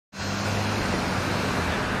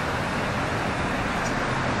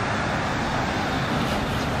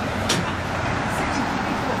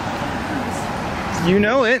You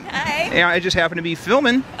know it. Hi. Yeah, I just happen to be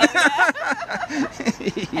filming. Oh,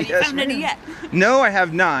 yeah? Have you filmed any yet? No, I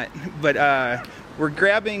have not. But we're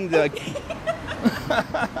grabbing the...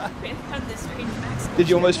 Did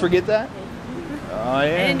you almost forget that? Oh, yeah. I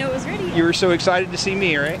didn't know it was ready yet. You were so excited to see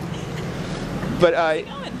me, right? But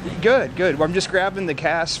good. Well, I'm just grabbing the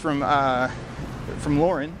cast from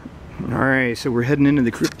Lauren. All right, so we're heading into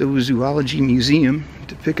the Cryptozoology Museum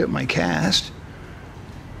to pick up my cast.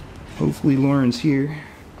 Hopefully Lauren's here.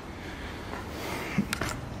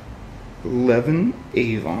 11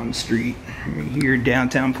 Avon Street, here in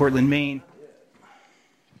downtown Portland, Maine.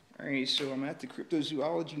 All right, so I'm at the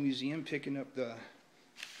Cryptozoology Museum picking up the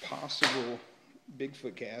possible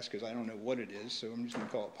Bigfoot cast, because I don't know what it is, so I'm just going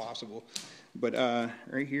to call it possible. But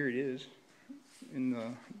right here it is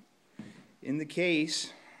in the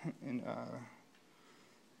case, and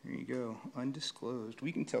there you go, undisclosed.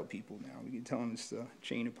 We can tell people now. We can tell them it's the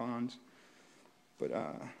chain of ponds. But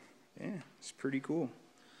yeah, it's pretty cool.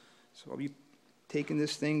 So I'll be taking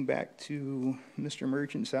this thing back to Mr.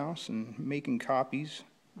 Merchant's house and making copies,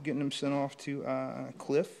 getting them sent off to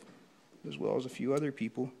Cliff, as well as a few other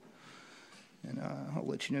people. And I'll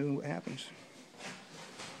let you know what happens.